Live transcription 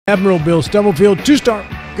Admiral Bill Stubblefield, 2-star.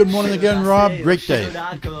 Good morning again, Rob. Great day.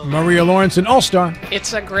 Maria Lawrence, an all-star.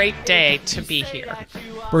 It's a great day to be here.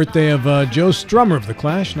 Birthday of Joe Strummer of The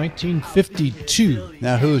Clash, 1952.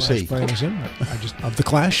 Now, who is he? Of The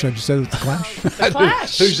Clash. I just said it was The Clash. The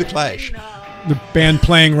Clash. Who's the Clash? The band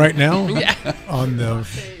playing right now. Yeah. On the.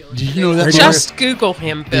 Did you know that? Just Google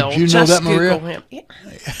him, Bill. Did you know Just that, Maria? Google him. Yeah.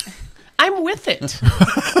 I'm with it.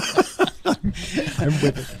 I'm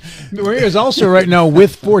with it. Maria's also right now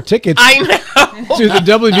with 4 tickets. I know. To the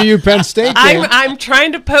WVU Penn State game. I'm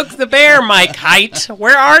trying to poke the bear, Mike Height.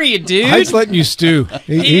 Where are you, dude? Height's letting you stew.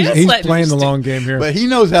 He's playing the long game here. But he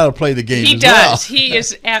knows how to play the game He as does. well. He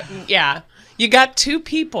is yeah. You got 2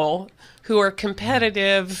 people who are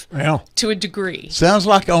competitive to a degree. Sounds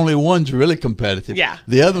like only one's really competitive. Yeah.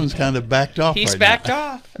 The other one's kind of backed off. He's right backed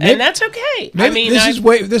now. off. And that's okay. I mean,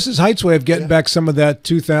 this is Height's way of getting back some of that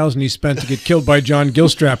 $2,000 he spent to get killed by John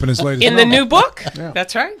Gilstrap in his latest in the novel. new book. Yeah.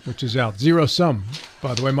 That's right. Which is out. Zero Sum.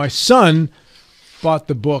 By the way, my son bought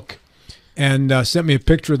the book and sent me a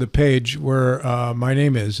picture of the page where my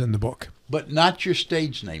name is in the book. But not your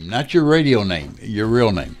stage name, not your radio name, your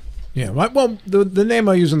real name. Yeah, well, the name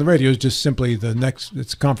I use on the radio is just simply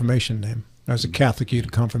it's a confirmation name. As a Catholic, you get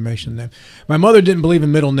a confirmation name. My mother didn't believe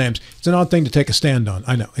in middle names. It's an odd thing to take a stand on.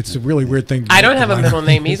 I know. It's a really weird thing. I don't have a middle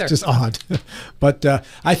name either. It's just odd. But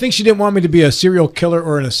I think she didn't want me to be a serial killer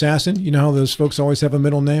or an assassin. You know how those folks always have a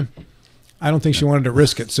middle name? I don't think she wanted to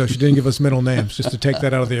risk it, so she didn't give us middle names, just to take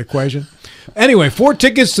that out of the equation. Anyway, 4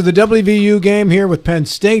 tickets to the WVU game here with Penn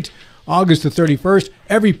State, August the 31st.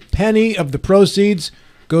 Every penny of the proceeds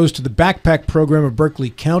goes to the backpack program of Berkeley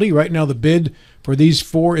County. Right now the bid for these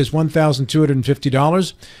 4 is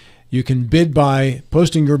 $1,250. You can bid by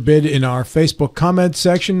posting your bid in our Facebook comment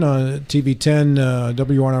section, TV10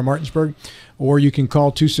 WRNR Martinsburg, or you can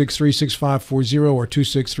call 263-6540 or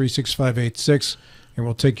 263-6586. And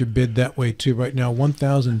we'll take your bid that way, too. Right now,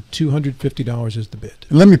 $1,250 is the bid.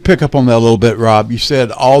 Let me pick up on that a little bit, Rob. You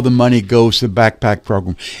said all the money goes to the backpack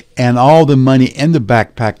program, and all the money in the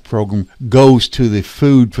backpack program goes to the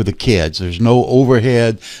food for the kids. There's no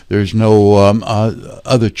overhead. There's no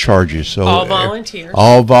other charges. So all volunteers.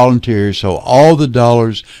 All volunteers. So all the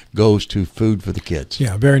dollars goes to food for the kids.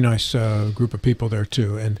 Yeah, very nice group of people there,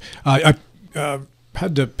 too. And I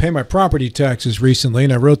had to pay my property taxes recently,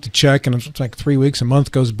 and I wrote the check, and it's like 3 weeks, a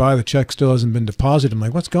month goes by, the check still hasn't been deposited. I'm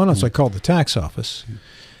like, what's going on? So I called the tax office,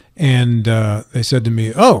 and they said to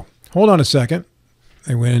me, oh, hold on a second.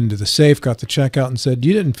 They went into the safe, got the check out, and said,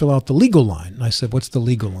 you didn't fill out the legal line. And I said, what's the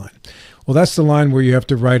legal line? Well, that's the line where you have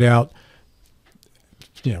to write out,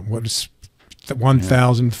 what is the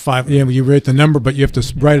 1,005. You write the number, but you have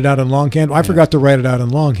to write it out in longhand. I forgot to write it out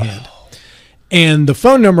in longhand. And the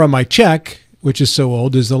phone number on my check, which is so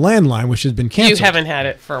old, is the landline, which has been canceled. You haven't had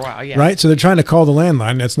it for a while, yeah. Right? So they're trying to call the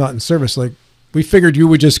landline. That's not in service. Like, we figured you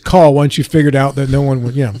would just call once you figured out that no one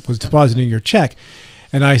would, was depositing your check.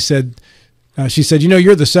 And I said, she said,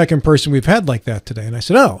 you're the second person we've had like that today. And I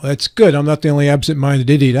said, oh, that's good. I'm not the only absent-minded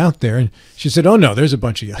idiot out there. And she said, oh, no, there's a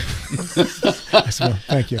bunch of you. I said, well,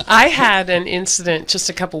 thank you. I had an incident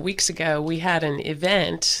just a couple weeks ago. We had an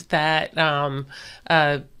event that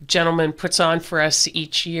a gentleman puts on for us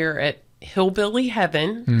each year at Hillbilly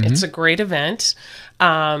Heaven. Mm-hmm. It's a great event.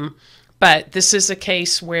 But this is a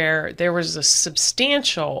case where there was a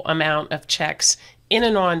substantial amount of checks in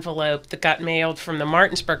an envelope that got mailed from the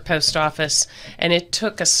Martinsburg post office, and it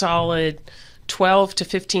took a solid 12 to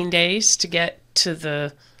 15 days to get to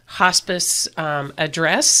the hospice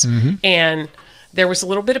address. Mm-hmm. And there was a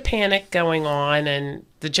little bit of panic going on, and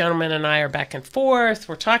the gentleman and I are back and forth.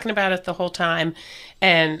 We're talking about it the whole time.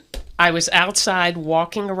 And I was outside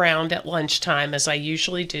walking around at lunchtime, as I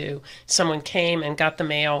usually do. Someone came and got the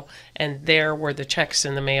mail, and there were the checks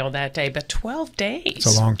in the mail that day. But 12 days.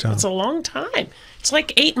 It's a long time. It's a long time. It's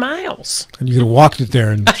like 8 miles. And you could have walked it there.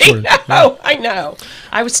 And I know.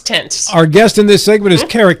 I was tense. Our guest in this segment is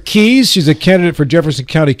Cara Keys. She's a candidate for Jefferson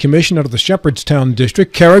County Commission out of the Shepherdstown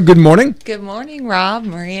District. Cara, good morning. Good morning, Rob,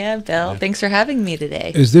 Maria, Bill. Thanks for having me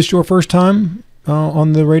today. Is this your first time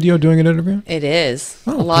on the radio doing an interview? It is.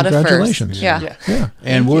 Oh, a lot of firsts. Congratulations. Yeah.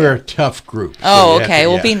 And we're a tough group. Oh, okay.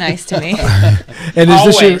 Well, be nice to me. And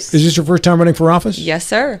is this your first time running for office? Yes,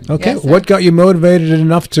 sir. Okay. Yes, sir. What got you motivated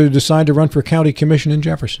enough to decide to run for county commission in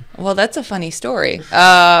Jefferson? Well, that's a funny story.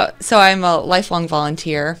 So I'm a lifelong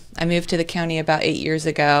volunteer. I moved to the county about 8 years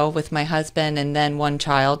ago with my husband and then one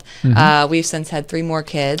child. Mm-hmm. We've since had 3 more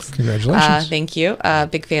kids. Congratulations. Thank you.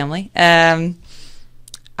 Big family. I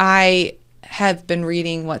have been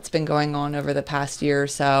reading what's been going on over the past year or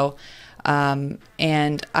so,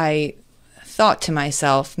 and I thought to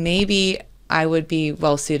myself, maybe I would be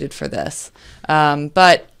well suited for this.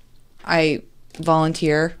 But I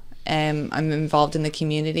volunteer and I'm involved in the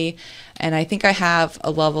community, and I think I have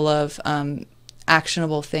a level of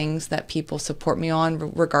actionable things that people support me on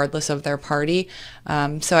regardless of their party.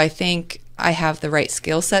 So I think I have the right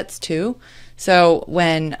skill sets too. So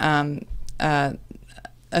when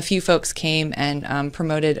a few folks came and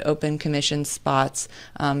promoted open commission spots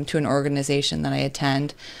to an organization that I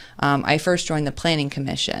attend, I first joined the Planning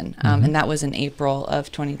Commission, and that was in April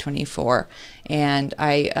of 2024. And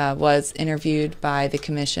I was interviewed by the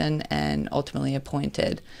commission and ultimately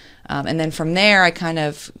appointed. And then from there, I kind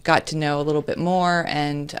of got to know a little bit more.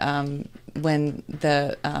 And when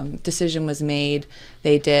the decision was made,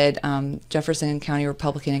 they did, Jefferson County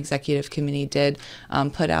Republican Executive Committee did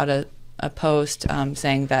put out a post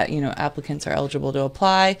saying that, you know, applicants are eligible to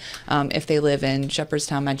apply if they live in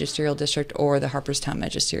Shepherdstown Magisterial District or the Harperstown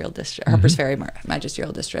Magisterial District, Harpers Ferry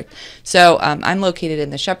Magisterial District. So I'm located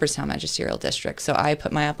in the Shepherdstown Magisterial District. So I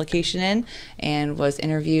put my application in and was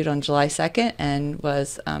interviewed on July 2nd and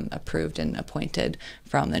was approved and appointed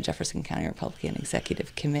from the Jefferson County Republican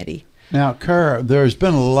Executive Committee. Now, Cara, there's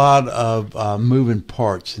been a lot of moving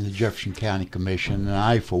parts in the Jefferson County Commission, and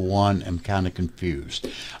I, for one, am kind of confused.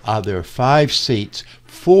 There are 5 seats,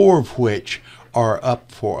 4 of which are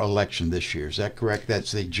up for election this year. Is that correct?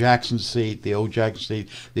 That's the Jackson seat, the old Jackson seat,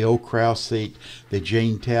 the old Krause seat, the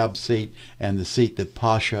Jane Tabb seat, and the seat that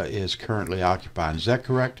Pasha is currently occupying. Is that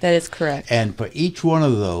correct? That is correct. And for each one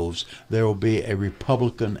of those, there will be a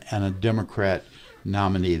Republican and a Democrat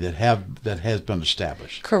nominee that has been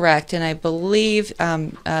established. Correct, and I believe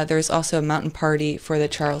there's also a mountain party for the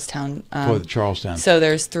Charlestown. For the Charlestown. So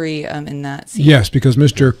there's 3 in that seat. Yes, because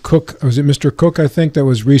Mr. Cook, was it Mr. Cook, I think, that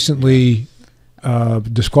was recently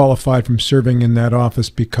disqualified from serving in that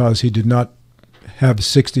office because he did not have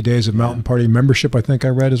 60 days of Mountain Party membership, I think I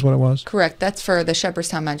read is what it was. Correct. That's for the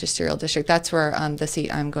Shepherdstown Magisterial District. That's where the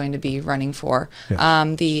seat I'm going to be running for. Yeah.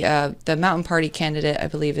 The Mountain Party candidate, I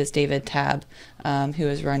believe, is David Tabb, who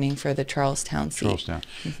is running for the Charlestown seat. Charlestown.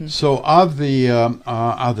 So of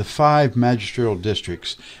the 5 magisterial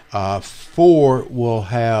districts, 4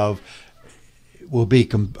 will be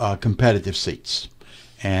competitive seats.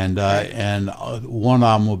 And one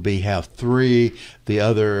of them will have 3. The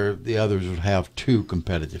others will have 2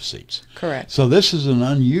 competitive seats. Correct. So this is an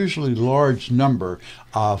unusually large number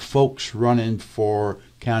of folks running for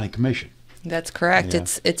county commission. That's correct. Yeah.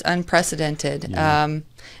 It's unprecedented, Yeah.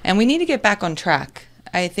 and we need to get back on track.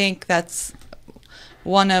 I think that's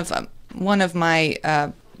one of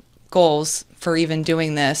my goals for even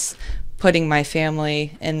doing this, putting my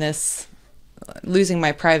family in this. Losing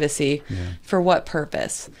my privacy. Yeah. For what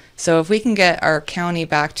purpose? So if we can get our county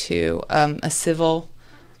back to a civil,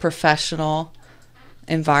 professional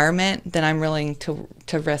environment, then I'm willing to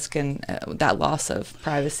risk that loss of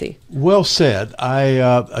privacy. Well said.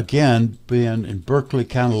 I, again, being in Berkeley,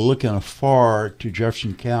 kind of looking afar to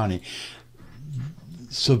Jefferson County,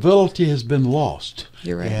 civility has been lost.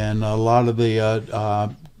 You're right. And a lot of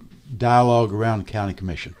the dialogue around the county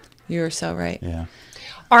commission. You're so right. Yeah.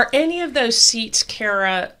 Are any of those seats,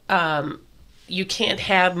 Cara, you can't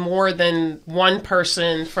have more than one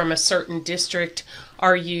person from a certain district?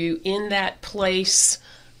 Are you in that place?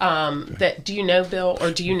 Do you know Bill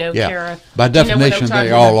or do you know Cara? By definition,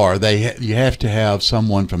 they all are. You have to have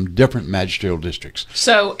someone from different magisterial districts.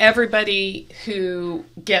 So everybody who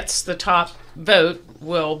gets the top vote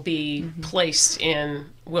will be placed in,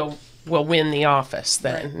 will win the office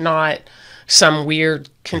then, not some weird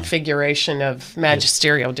configuration of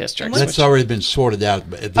magisterial districts. That's already been sorted out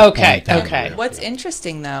at this Okay, point in time. okay. What's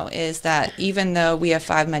interesting, though, is that even though we have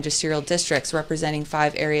 5 magisterial districts representing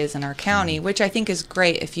 5 areas in our county, which I think is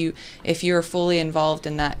great if you're fully involved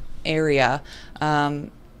in that area,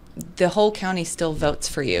 the whole county still votes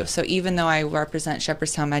for you. So even though I represent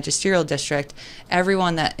Shepherdstown Magisterial District,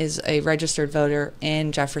 everyone that is a registered voter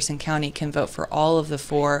in Jefferson County can vote for all of the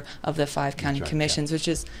 4 of the 5 county commissions, which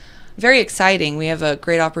is very exciting. We have a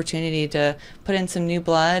great opportunity to put in some new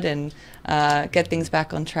blood and get things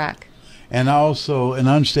back on track. And I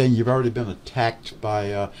understand you've already been attacked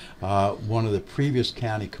by one of the previous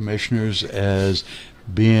county commissioners as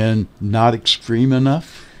being not extreme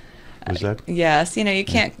enough. Was that? Yes. You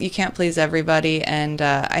can't please everybody, and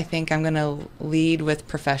I think I'm going to lead with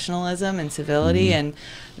professionalism and civility, and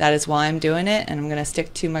that is why I'm doing it, and I'm going to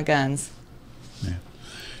stick to my guns. Yeah.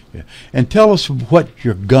 Yeah. And tell us what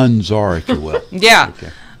your guns are, if you will. Yeah.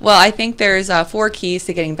 Okay. Well, I think there's 4 keys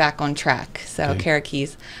to getting back on track. So, Cara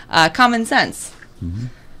keys. Common sense,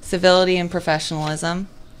 civility and professionalism,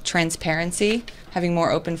 transparency, having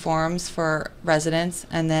more open forums for residents,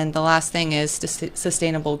 and then the last thing is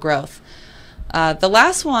sustainable growth. The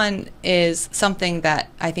last one is something that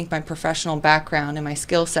I think my professional background and my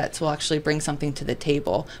skill sets will actually bring something to the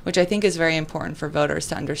table, which I think is very important for voters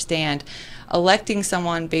to understand. Electing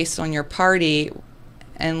someone based on your party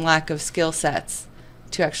and lack of skill sets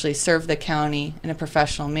to actually serve the county in a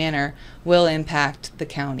professional manner will impact the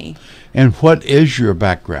county. And what is your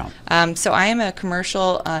background? So I am a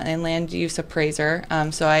commercial and land use appraiser.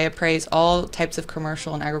 So I appraise all types of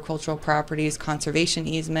commercial and agricultural properties, conservation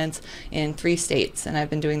easements in 3 states, and I've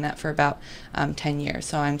been doing that for about 10 years.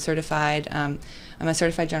 So I'm certified. I'm a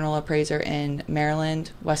certified general appraiser in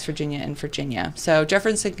Maryland, West Virginia, and Virginia. So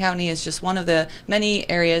Jefferson County is just one of the many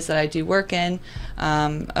areas that I do work in,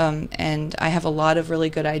 and I have a lot of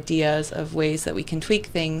really good ideas of ways that we can tweak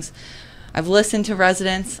things. I've listened to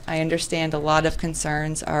residents. I understand a lot of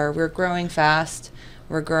concerns are we're growing fast.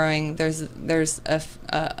 We're growing. There's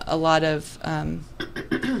a lot of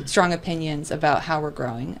strong opinions about how we're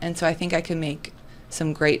growing, and so I think I can make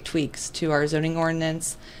some great tweaks to our zoning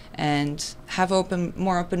ordinance and have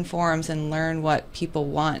more open forums and learn what people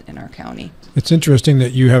want in our county. It's interesting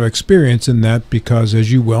that you have experience in that because,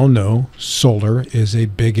 as you well know, solar is a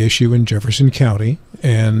big issue in Jefferson County,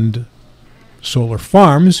 and solar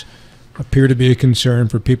farms appear to be a concern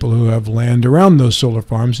for people who have land around those solar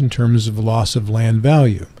farms in terms of loss of land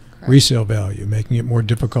value, Correct. Resale value, making it more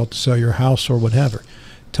difficult to sell your house or whatever.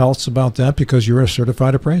 Tell us about that because you're a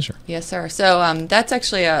certified appraiser. Yes, sir. So that's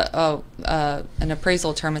actually an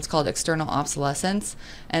appraisal term. It's called external obsolescence,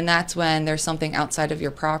 and that's when there's something outside of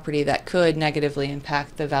your property that could negatively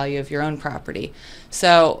impact the value of your own property.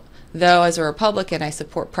 So though as a Republican I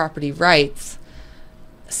support property rights,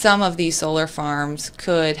 some of these solar farms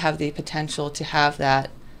could have the potential to have that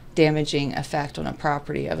damaging effect on a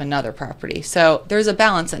property of another property. So there's a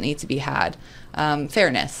balance that needs to be had,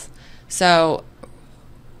 fairness. So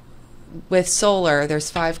with solar,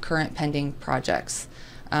 there's 5 current pending projects.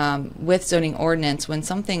 With zoning ordinance, when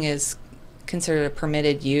something is considered a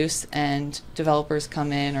permitted use and developers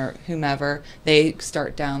come in or whomever, they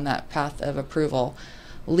start down that path of approval.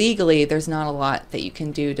 Legally, there's not a lot that you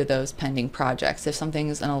can do to those pending projects if something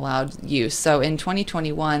is an allowed use. So in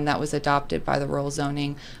 2021, that was adopted by the rural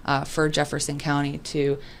zoning for Jefferson County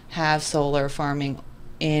to have solar farming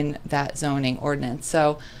in that zoning ordinance.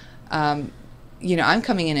 So you know, I'm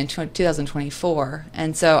coming in 2024,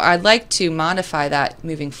 and so I'd like to modify that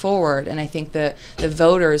moving forward, and I think the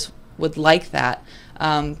voters would like that,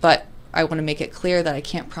 but I want to make it clear that I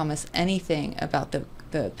can't promise anything about the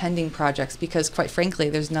pending projects because, quite frankly,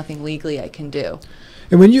 there's nothing legally I can do.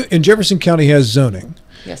 And when Jefferson County has zoning,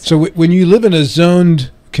 Yes, sir. so when you live in a zoned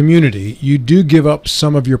community, you do give up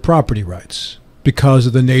some of your property rights because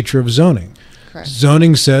of the nature of zoning. Correct.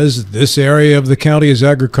 Zoning says this area of the county is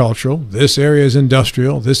agricultural, this area is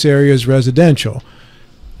industrial, this area is residential.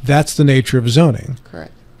 That's the nature of zoning.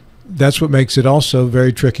 Correct. That's what makes it also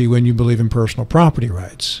very tricky when you believe in personal property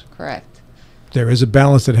rights. Correct. There is a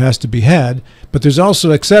balance that has to be had, but there's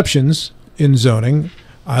also exceptions in zoning.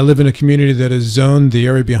 I live in a community that is zoned. The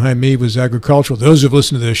area behind me was agricultural. Those who've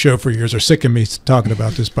listened to this show for years are sick of me talking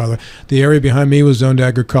about this, by the way. The area behind me was zoned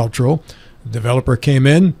agricultural. The developer came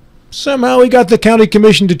in. Somehow we got the county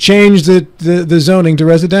commission to change the zoning to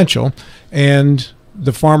residential, and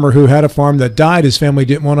the farmer who had a farm that died, his family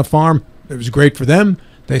didn't want a farm. It was great for them.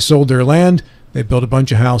 They sold their land. They built a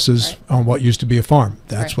bunch of houses on what used to be a farm.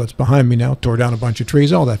 That's what's behind me now. Tore down a bunch of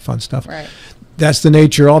trees, all that fun stuff. Right. That's the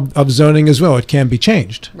nature of zoning as well. It can be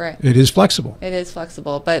changed. Right. It is flexible. It is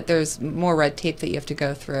flexible, but there's more red tape that you have to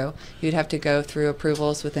go through. You'd have to go through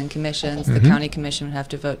approvals within commissions. The county commission would have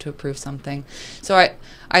to vote to approve something. So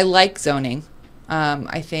I like zoning.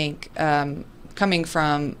 I think coming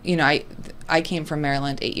from, you know, I came from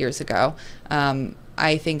Maryland 8 years ago.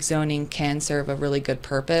 I think zoning can serve a really good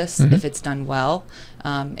purpose if it's done well.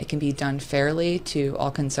 It can be done fairly to all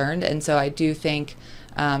concerned, and so I do think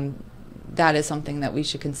that is something that we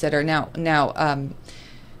should consider. Now,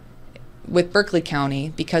 with Berkeley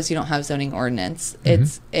County, because you don't have zoning ordinance,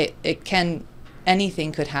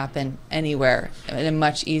 anything could happen anywhere in a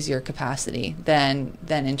much easier capacity than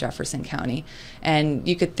in Jefferson County, and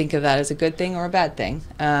you could think of that as a good thing or a bad thing.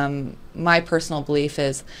 My personal belief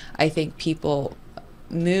is I think people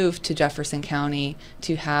move to Jefferson County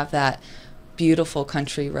to have that beautiful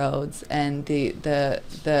country roads and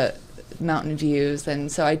the mountain views,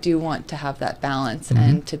 and so I do want to have that balance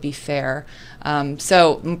and to be fair.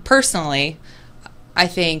 So personally, I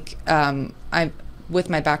think I'm with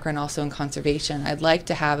my background also in conservation, I'd like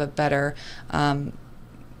to have a better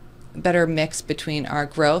mix between our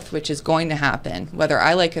growth, which is going to happen, whether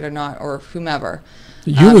I like it or not, or whomever.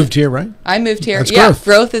 You moved here, right? I moved here. That's Yeah,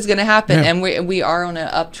 growth is going to happen, Yeah. and we are on an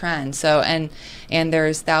uptrend. So and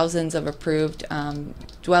there's thousands of approved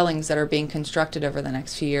dwellings that are being constructed over the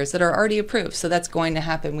next few years that are already approved. So that's going to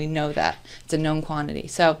happen. We know that it's a known quantity.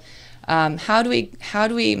 So how do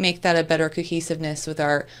we make that a better cohesiveness with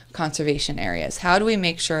our conservation areas? How do we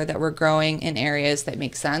make sure that we're growing in areas that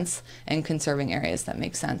make sense and conserving areas that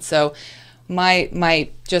make sense? So my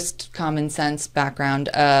just common sense background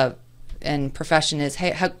and profession is,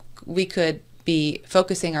 hey, how we could be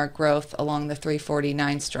focusing our growth along the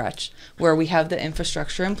 349 stretch, where we have the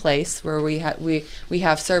infrastructure in place, where we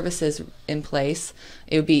have services in place.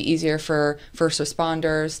 It would be easier for first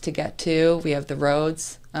responders to get to. We have the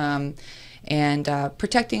roads, and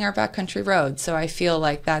protecting our backcountry roads. So I feel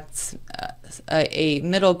like that's a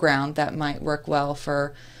middle ground that might work well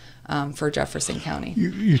for Jefferson County.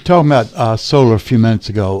 You're talking about solar a few minutes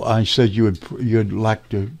ago. You said you'd like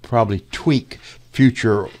to probably tweak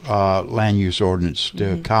future land use ordinance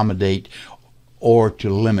to accommodate or to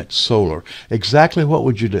limit solar. Exactly what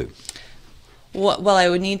would you do? Well, I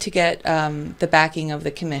would need to get the backing of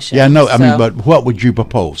the commission. Yeah, no, I mean, but what would you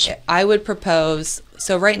propose? I would propose,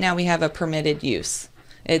 so right now we have a permitted use.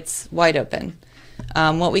 It's wide open.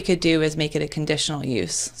 What we could do is make it a conditional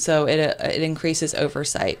use, so it increases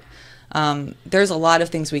oversight. There's a lot of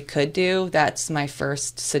things we could do. That's my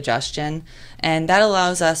first suggestion, and that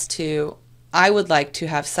allows us to, I would like to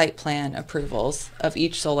have site plan approvals of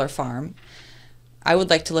each solar farm. I would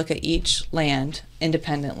like to look at each land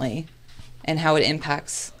independently and how it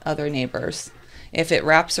impacts other neighbors. If it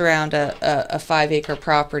wraps around a 5-acre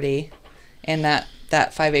property and that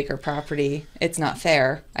 5-acre property, it's not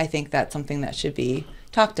fair, I think that's something that should be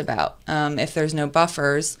talked about. If there's no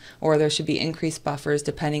buffers, or there should be increased buffers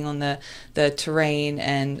depending on the terrain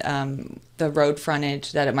and the road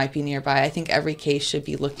frontage that it might be nearby, I think every case should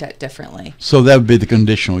be looked at differently. So that would be the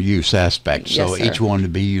conditional use aspect. Yes, so sir. each one to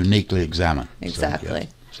be uniquely examined. Exactly.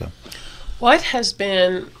 So. What has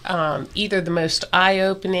been either the most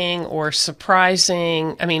eye-opening or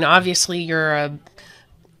surprising? I mean, obviously you're a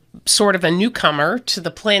sort of a newcomer to the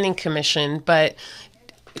Planning Commission, but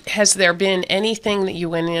has there been anything that you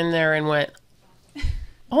went in there and went,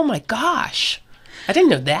 oh my gosh, I didn't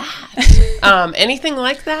know that? Anything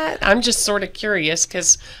like that? I'm just sort of curious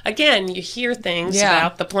because, again, you hear things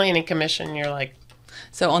about the Planning Commission, and you're like...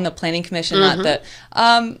 So on the Planning Commission, not the...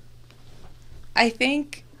 I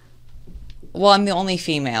think... Well, I'm the only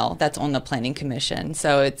female that's on the Planning Commission,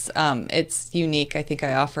 so it's unique. I think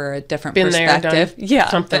I offer a different perspective. There, done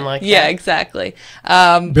something like that. Yeah, exactly.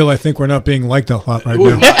 Bill, I think we're not being liked a lot right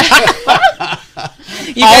now.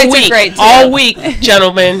 You guys are great too. All week,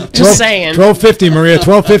 gentlemen. Just saying. 1250, Maria.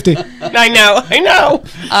 1250. I know.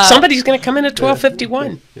 Somebody's going to come in at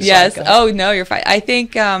 1251. Yes. Oh no, you're fine. I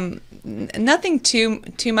think nothing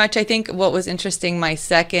too much. I think what was interesting, my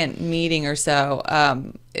second meeting or so,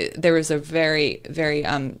 there was a very, very,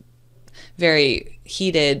 very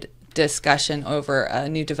heated discussion over a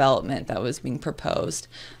new development that was being proposed,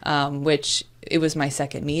 which it was my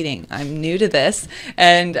second meeting. I'm new to this,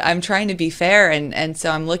 and I'm trying to be fair, and so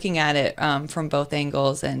I'm looking at it from both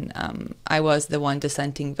angles, and I was the one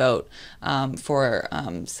dissenting vote for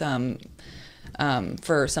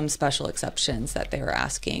some special exceptions that they were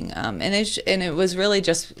asking, and it was really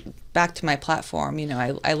just back to my platform. You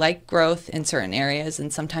know, I like growth in certain areas,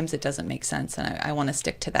 and sometimes it doesn't make sense, and I want to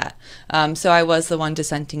stick to that. So I was the one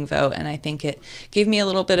dissenting vote, and I think it gave me a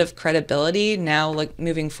little bit of credibility now, like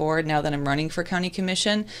moving forward. Now that I'm running for county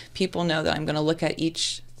commission, people know that I'm going to look at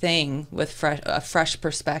each thing with a fresh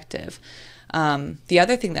perspective. The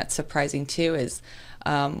other thing that's surprising too is,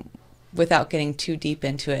 without getting too deep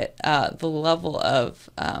into it, the level of,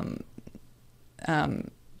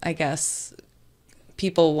 I guess,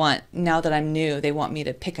 people want, now that I'm new, they want me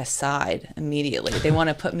to pick a side immediately. They want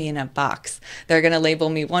to put me in a box. They're going to label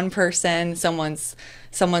me one person, someone's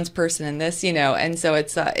person in this, you know, and so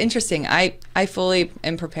it's interesting. I fully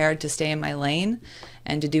am prepared to stay in my lane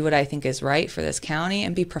and to do what I think is right for this county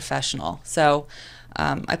and be professional. So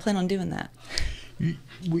I plan on doing that.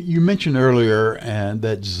 You mentioned earlier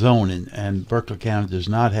that zoning, and Berkeley County does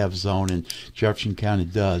not have zoning, Jefferson County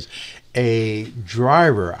does. A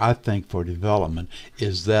driver, I think, for development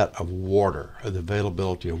is that of water, the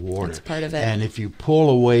availability of water. That's part of it. And if you pull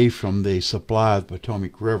away from the supply of the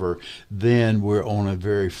Potomac River, then we're on a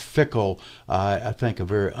very fickle, I think a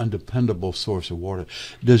very undependable source of water.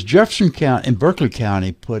 Does Jefferson County and Berkeley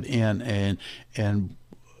County put in an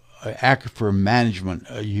aquifer management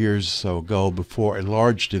years or so ago, before a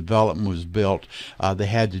large development was built, they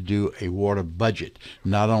had to do a water budget,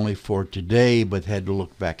 not only for today, but had to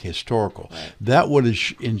look back historical. Right. That would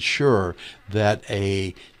ensure that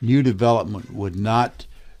a new development would not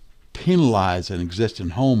penalize an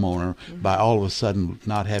existing homeowner by all of a sudden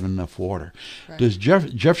not having enough water. Right. Does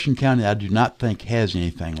Jefferson County, I do not think, has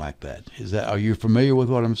anything like that. Are you familiar with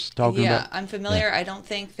what I'm talking about? Yeah, I'm familiar. Yeah. I don't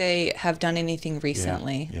think they have done anything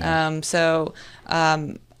recently. Yeah.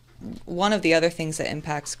 One of the other things that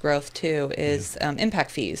impacts growth too is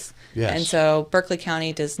impact fees. Yes. And so Berkeley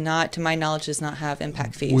County does not, to my knowledge, does not have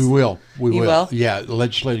impact fees. We will. You will? Yeah, the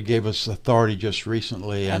legislature gave us authority just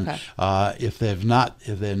recently, and Okay. if they've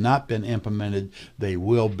not been implemented, they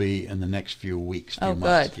will be in the next few weeks. Oh,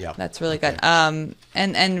 months. good. Yeah. That's really good.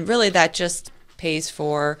 And really that just pays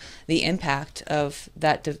for the impact of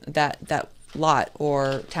that lot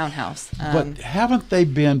or townhouse. But haven't they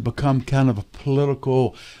become kind of a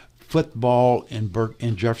political football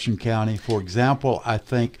in Jefferson County? For example, I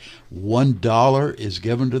think $1 is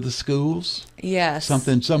given to the schools. Yes.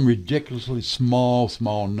 Some ridiculously small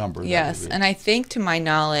number. Yes, and I think, to my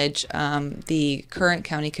knowledge, the current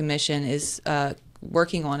county commission is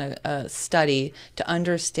working on a study to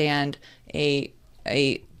understand a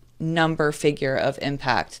number figure of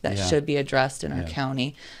impact that should be addressed in our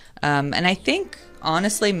county. And I think,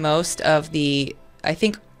 honestly, I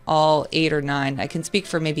think all 8 or 9, I can speak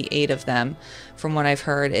for maybe 8 of them, from what I've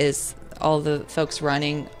heard, is all the folks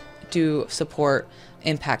running do support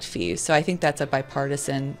impact fees. So I think that's a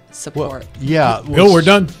bipartisan support. Bill, we're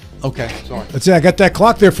done. Okay, sorry. That's it. I got that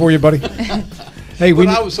clock there for you, buddy. Hey,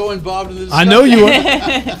 I was so involved in this. I know you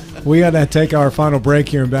were. We got to take our final break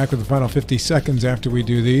here and back with the final 50 seconds after we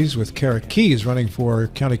do these with Cara Keys running for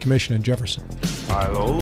County Commission in Jefferson.